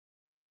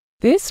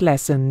This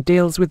lesson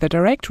deals with the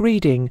direct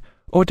reading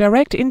or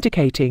direct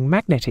indicating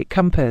magnetic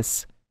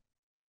compass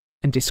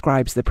and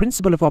describes the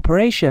principle of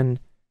operation,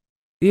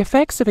 the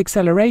effects of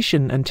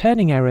acceleration and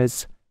turning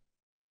errors,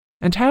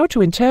 and how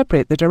to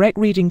interpret the direct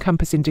reading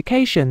compass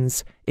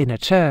indications in a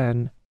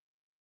turn.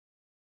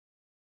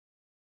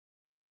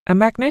 A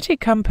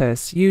magnetic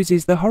compass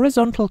uses the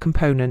horizontal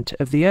component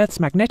of the Earth's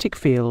magnetic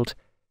field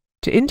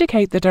to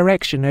indicate the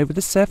direction over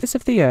the surface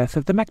of the Earth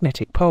of the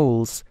magnetic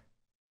poles,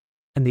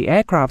 and the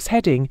aircraft's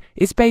heading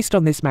is based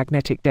on this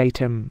magnetic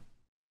datum.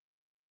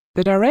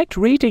 The direct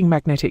reading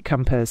magnetic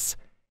compass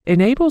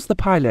enables the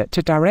pilot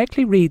to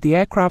directly read the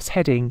aircraft's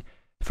heading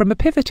from a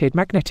pivoted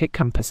magnetic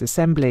compass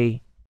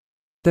assembly.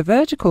 The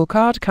vertical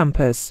card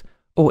compass,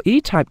 or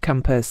E-type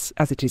compass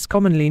as it is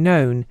commonly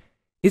known,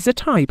 is a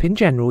type in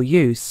general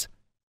use.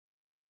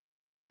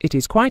 It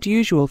is quite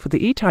usual for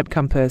the E-type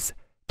compass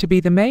to be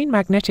the main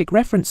magnetic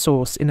reference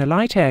source in a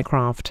light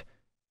aircraft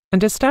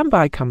and a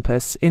standby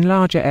compass in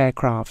larger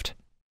aircraft.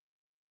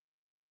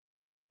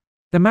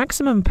 The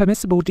maximum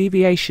permissible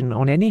deviation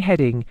on any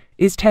heading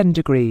is 10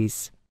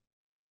 degrees.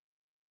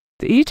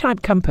 The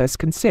E-type compass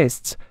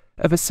consists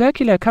of a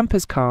circular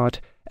compass card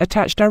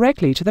attached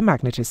directly to the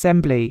magnet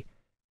assembly,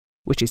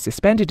 which is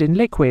suspended in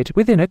liquid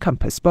within a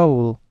compass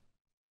bowl.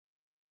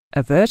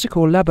 A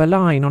vertical lubber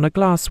line on a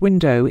glass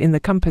window in the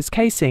compass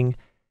casing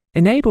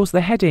enables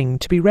the heading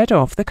to be read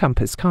off the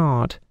compass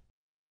card.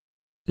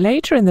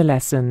 Later in the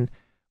lesson,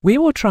 we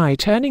will try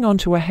turning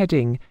onto a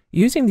heading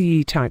using the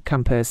E-type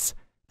compass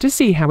to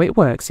see how it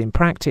works in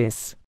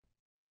practice.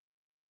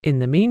 In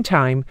the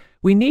meantime,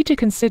 we need to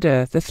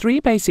consider the three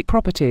basic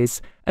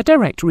properties a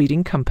direct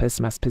reading compass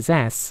must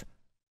possess.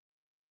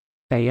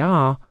 They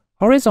are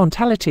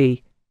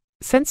horizontality,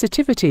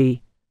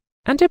 sensitivity,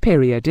 and a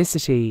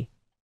periodicity.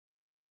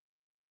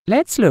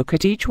 Let's look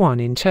at each one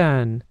in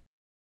turn.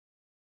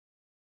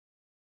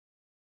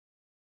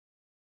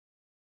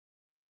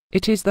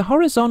 It is the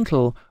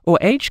horizontal or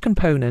H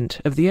component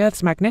of the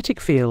Earth's magnetic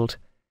field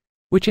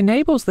which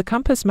enables the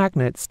compass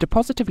magnets to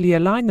positively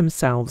align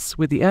themselves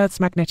with the Earth's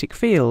magnetic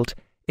field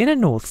in a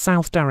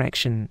north-south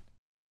direction.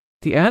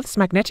 The Earth's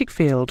magnetic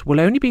field will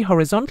only be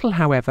horizontal,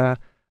 however,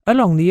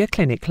 along the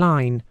inclination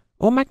line,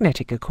 or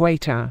magnetic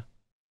equator.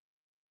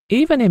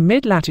 Even in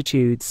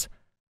mid-latitudes,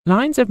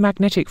 lines of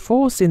magnetic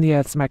force in the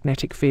Earth's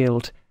magnetic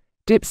field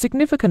dip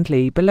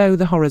significantly below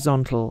the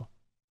horizontal.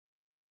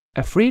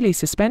 A freely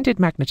suspended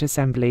magnet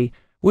assembly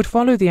would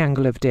follow the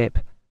angle of dip,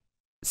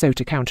 so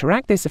to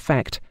counteract this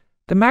effect,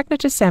 the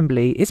magnet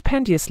assembly is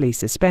pendulously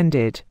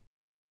suspended.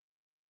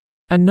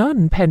 A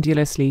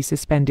non-pendulously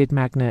suspended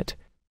magnet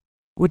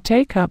would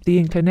take up the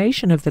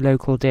inclination of the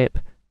local dip,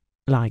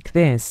 like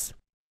this.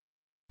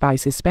 By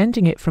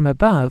suspending it from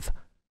above,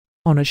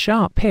 on a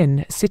sharp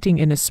pin sitting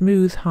in a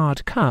smooth,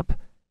 hard cup,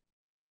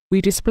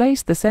 we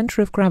displace the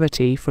centre of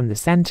gravity from the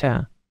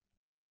centre.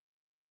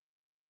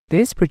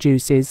 This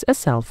produces a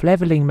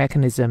self-levelling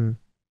mechanism.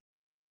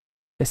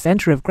 The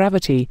centre of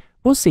gravity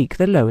will seek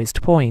the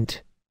lowest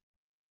point.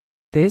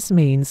 This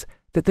means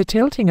that the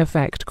tilting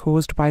effect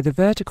caused by the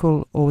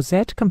vertical or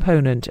Z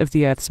component of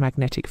the Earth's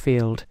magnetic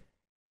field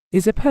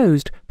is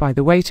opposed by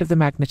the weight of the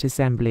magnet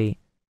assembly,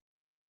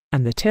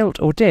 and the tilt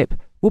or dip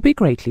will be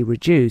greatly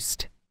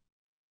reduced.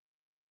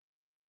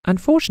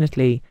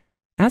 Unfortunately,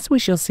 as we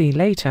shall see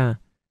later,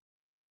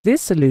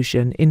 this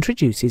solution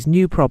introduces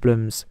new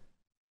problems,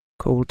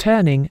 called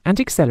turning and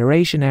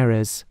acceleration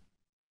errors,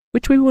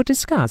 which we will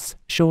discuss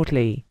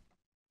shortly.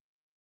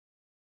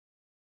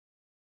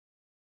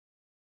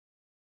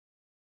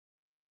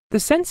 The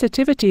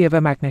sensitivity of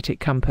a magnetic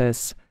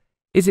compass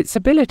is its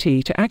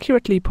ability to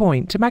accurately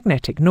point to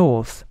magnetic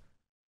north.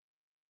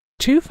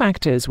 Two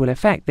factors will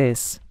affect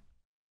this.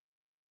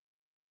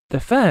 The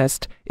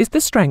first is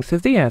the strength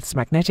of the Earth's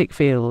magnetic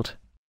field.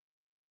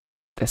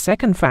 The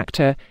second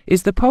factor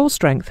is the pole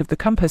strength of the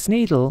compass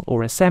needle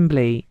or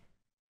assembly.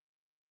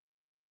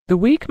 The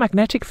weak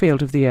magnetic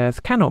field of the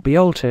Earth cannot be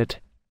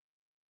altered.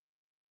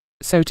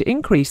 So to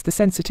increase the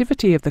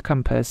sensitivity of the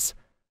compass,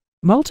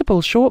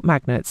 multiple short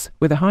magnets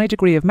with a high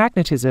degree of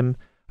magnetism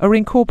are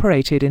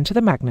incorporated into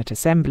the magnet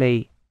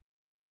assembly.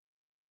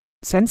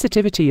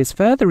 Sensitivity is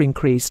further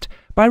increased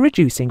by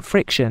reducing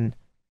friction,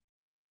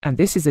 and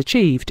this is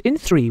achieved in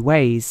three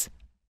ways.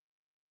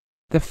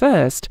 The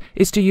first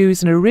is to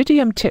use an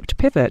iridium-tipped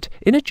pivot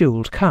in a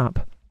jeweled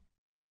cup.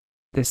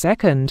 The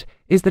second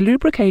is the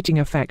lubricating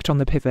effect on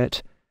the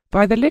pivot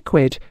by the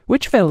liquid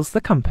which fills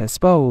the compass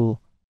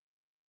bowl.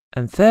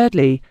 And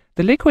thirdly,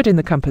 the liquid in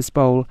the compass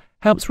bowl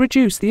helps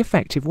reduce the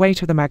effective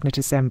weight of the magnet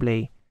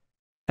assembly,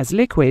 as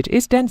liquid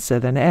is denser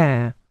than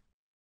air.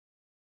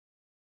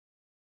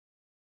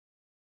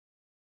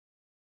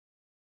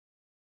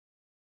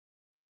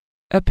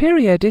 A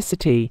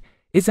periodicity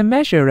is a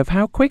measure of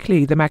how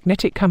quickly the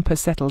magnetic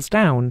compass settles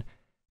down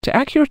to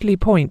accurately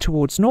point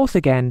towards north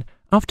again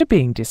after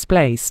being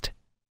displaced.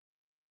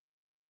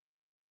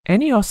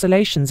 Any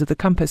oscillations of the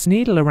compass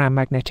needle around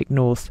magnetic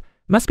north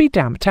must be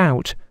damped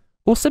out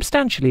or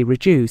substantially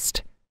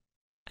reduced,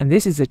 and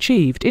this is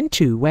achieved in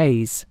two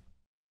ways.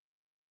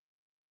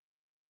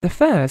 The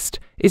first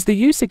is the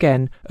use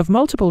again of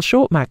multiple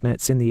short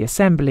magnets in the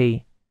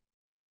assembly.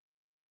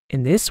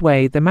 In this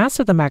way, the mass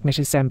of the magnet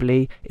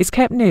assembly is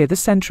kept near the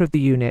centre of the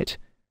unit,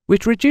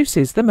 which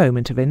reduces the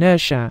moment of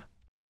inertia.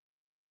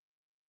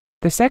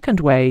 The second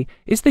way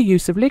is the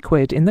use of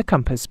liquid in the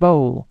compass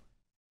bowl.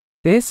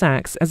 This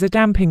acts as a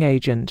damping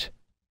agent.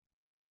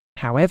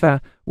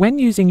 However, when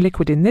using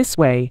liquid in this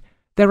way,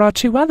 there are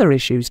two other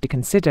issues to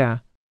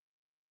consider.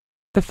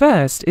 The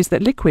first is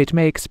that liquid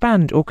may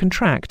expand or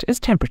contract as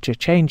temperature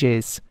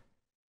changes,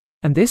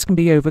 and this can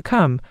be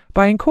overcome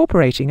by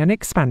incorporating an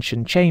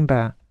expansion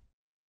chamber.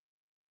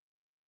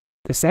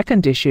 The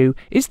second issue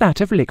is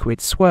that of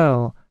liquid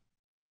swirl,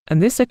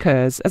 and this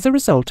occurs as a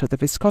result of the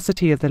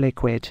viscosity of the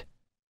liquid.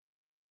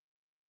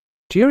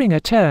 During a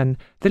turn,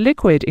 the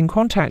liquid in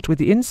contact with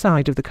the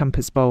inside of the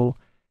compass bowl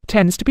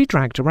tends to be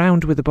dragged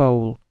around with the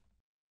bowl.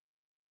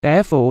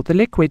 Therefore, the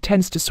liquid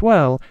tends to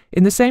swirl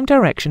in the same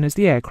direction as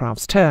the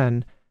aircraft's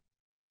turn,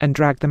 and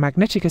drag the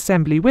magnetic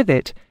assembly with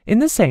it in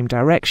the same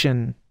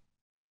direction.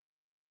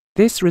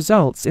 This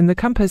results in the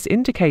compass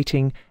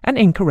indicating an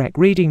incorrect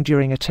reading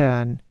during a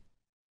turn.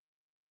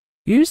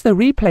 Use the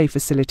replay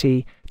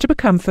facility to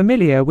become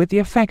familiar with the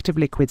effect of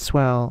liquid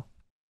swirl.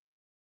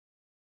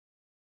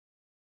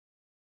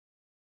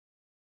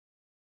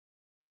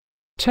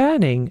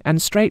 Turning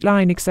and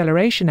straight-line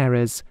acceleration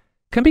errors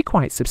can be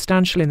quite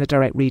substantial in the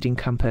direct reading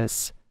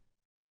compass.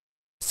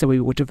 So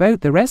we will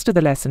devote the rest of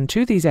the lesson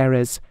to these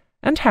errors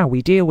and how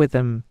we deal with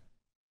them,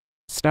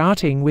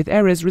 starting with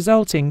errors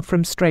resulting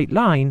from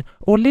straight-line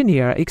or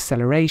linear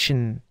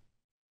acceleration.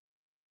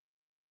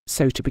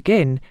 So to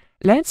begin,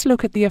 let's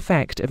look at the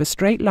effect of a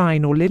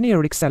straight-line or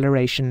linear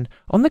acceleration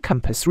on the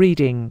compass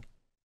reading,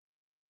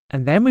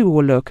 and then we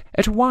will look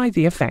at why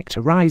the effect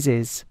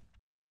arises.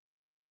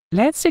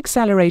 Let's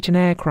accelerate an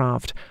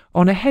aircraft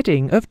on a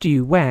heading of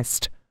due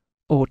west,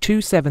 or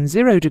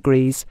 270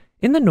 degrees,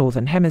 in the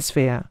northern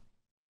hemisphere.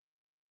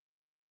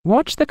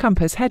 Watch the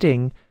compass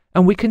heading,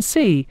 and we can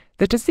see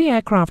that as the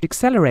aircraft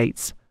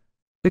accelerates,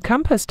 the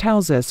compass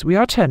tells us we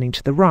are turning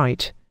to the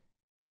right,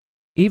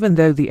 even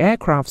though the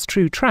aircraft's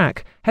true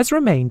track has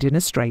remained in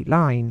a straight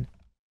line.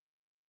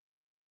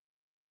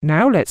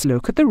 Now let's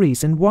look at the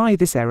reason why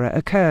this error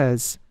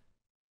occurs.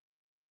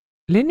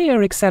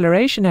 Linear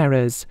acceleration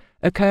errors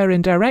occur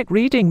in direct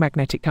reading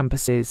magnetic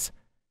compasses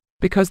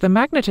because the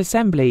magnet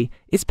assembly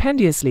is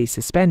pendulously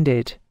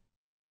suspended.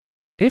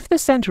 If the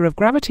centre of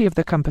gravity of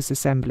the compass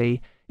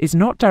assembly is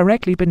not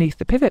directly beneath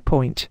the pivot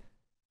point,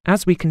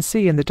 as we can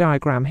see in the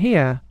diagram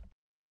here,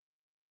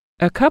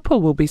 a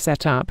couple will be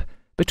set up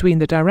between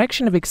the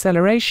direction of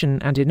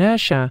acceleration and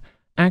inertia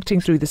acting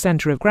through the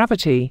centre of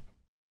gravity,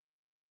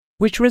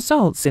 which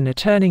results in a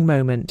turning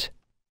moment.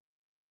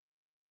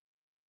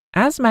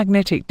 As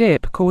magnetic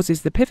dip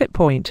causes the pivot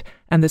point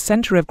and the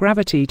centre of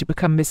gravity to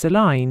become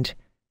misaligned,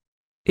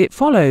 it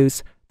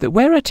follows that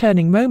where a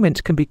turning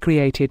moment can be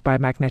created by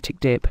magnetic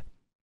dip,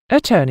 a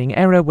turning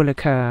error will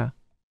occur.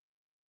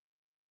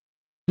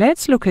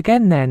 Let's look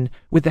again then,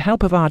 with the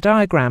help of our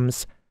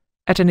diagrams,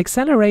 at an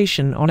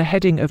acceleration on a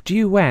heading of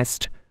due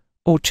west,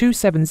 or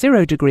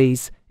 270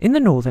 degrees, in the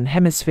northern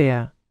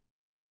hemisphere.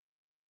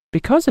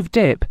 Because of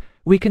dip,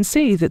 we can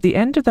see that the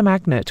end of the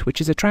magnet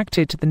which is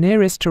attracted to the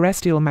nearest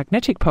terrestrial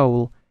magnetic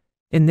pole,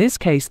 in this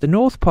case the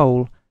North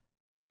Pole,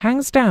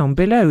 hangs down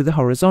below the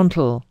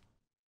horizontal.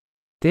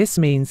 This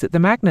means that the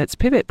magnet's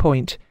pivot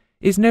point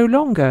is no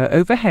longer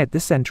overhead the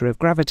centre of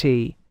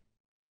gravity.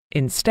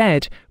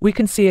 Instead, we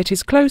can see it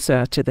is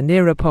closer to the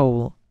nearer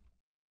pole.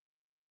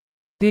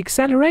 The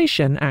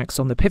acceleration acts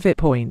on the pivot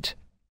point.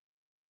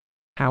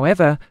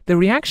 However, the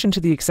reaction to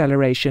the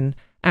acceleration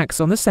acts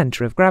on the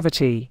centre of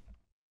gravity.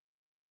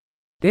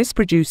 This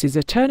produces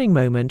a turning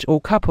moment or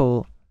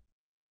couple,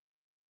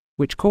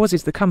 which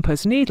causes the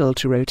compass needle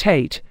to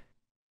rotate,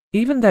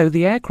 even though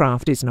the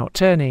aircraft is not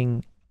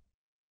turning.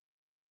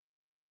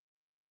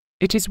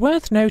 It is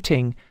worth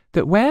noting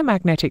that where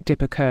magnetic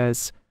dip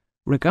occurs,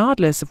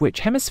 regardless of which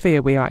hemisphere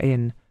we are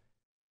in,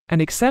 an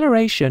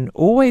acceleration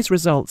always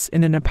results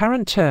in an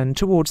apparent turn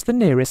towards the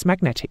nearest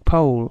magnetic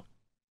pole.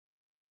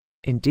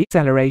 In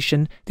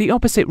deceleration, the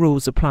opposite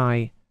rules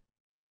apply,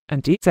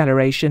 and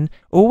deceleration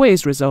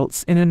always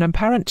results in an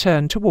apparent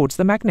turn towards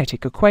the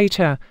magnetic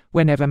equator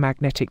whenever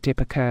magnetic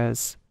dip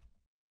occurs.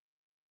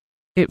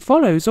 It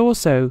follows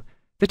also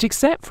that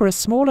except for a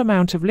small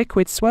amount of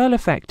liquid swirl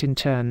effect in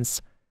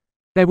turns,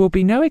 there will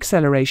be no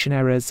acceleration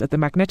errors at the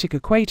magnetic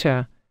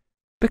equator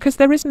because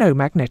there is no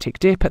magnetic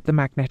dip at the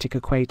magnetic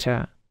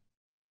equator.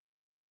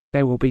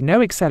 There will be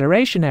no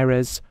acceleration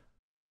errors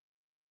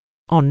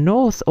on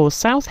north or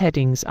south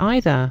headings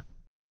either,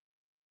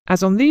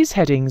 as on these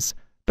headings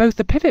both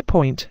the pivot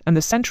point and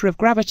the centre of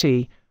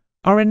gravity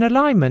are in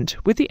alignment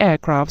with the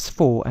aircraft's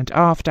fore and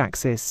aft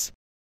axis.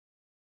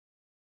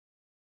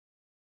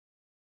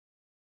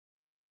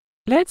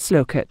 Let's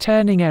look at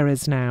turning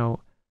errors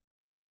now.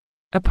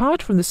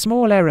 Apart from the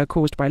small error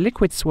caused by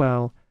liquid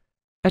swirl,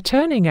 a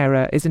turning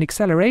error is an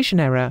acceleration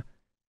error,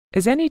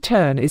 as any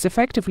turn is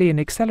effectively an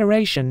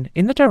acceleration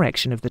in the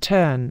direction of the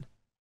turn.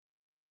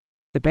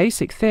 The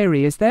basic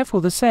theory is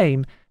therefore the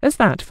same as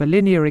that for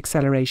linear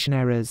acceleration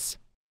errors.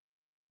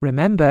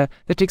 Remember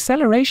that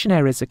acceleration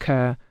errors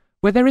occur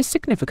where there is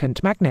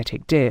significant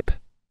magnetic dip.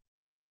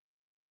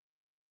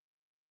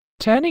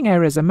 Turning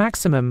errors are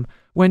maximum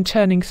when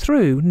turning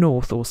through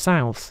north or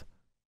south.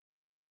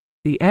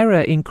 The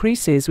error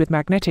increases with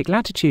magnetic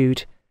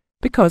latitude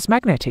because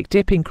magnetic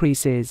dip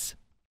increases.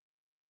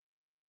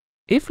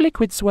 If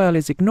liquid swirl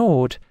is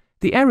ignored,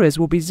 the errors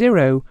will be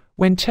zero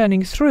when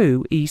turning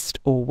through east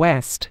or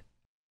west.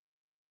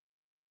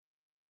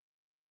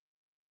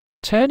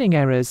 Turning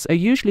errors are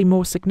usually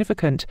more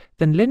significant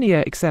than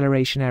linear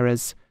acceleration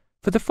errors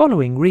for the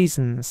following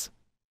reasons.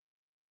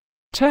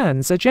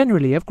 Turns are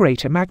generally of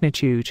greater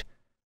magnitude,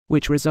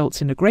 which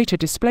results in a greater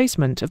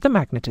displacement of the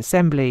magnet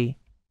assembly.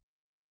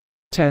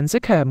 Turns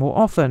occur more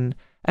often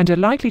and are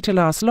likely to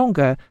last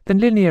longer than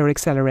linear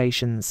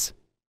accelerations.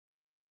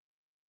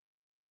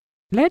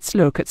 Let's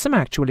look at some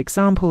actual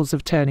examples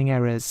of turning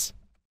errors.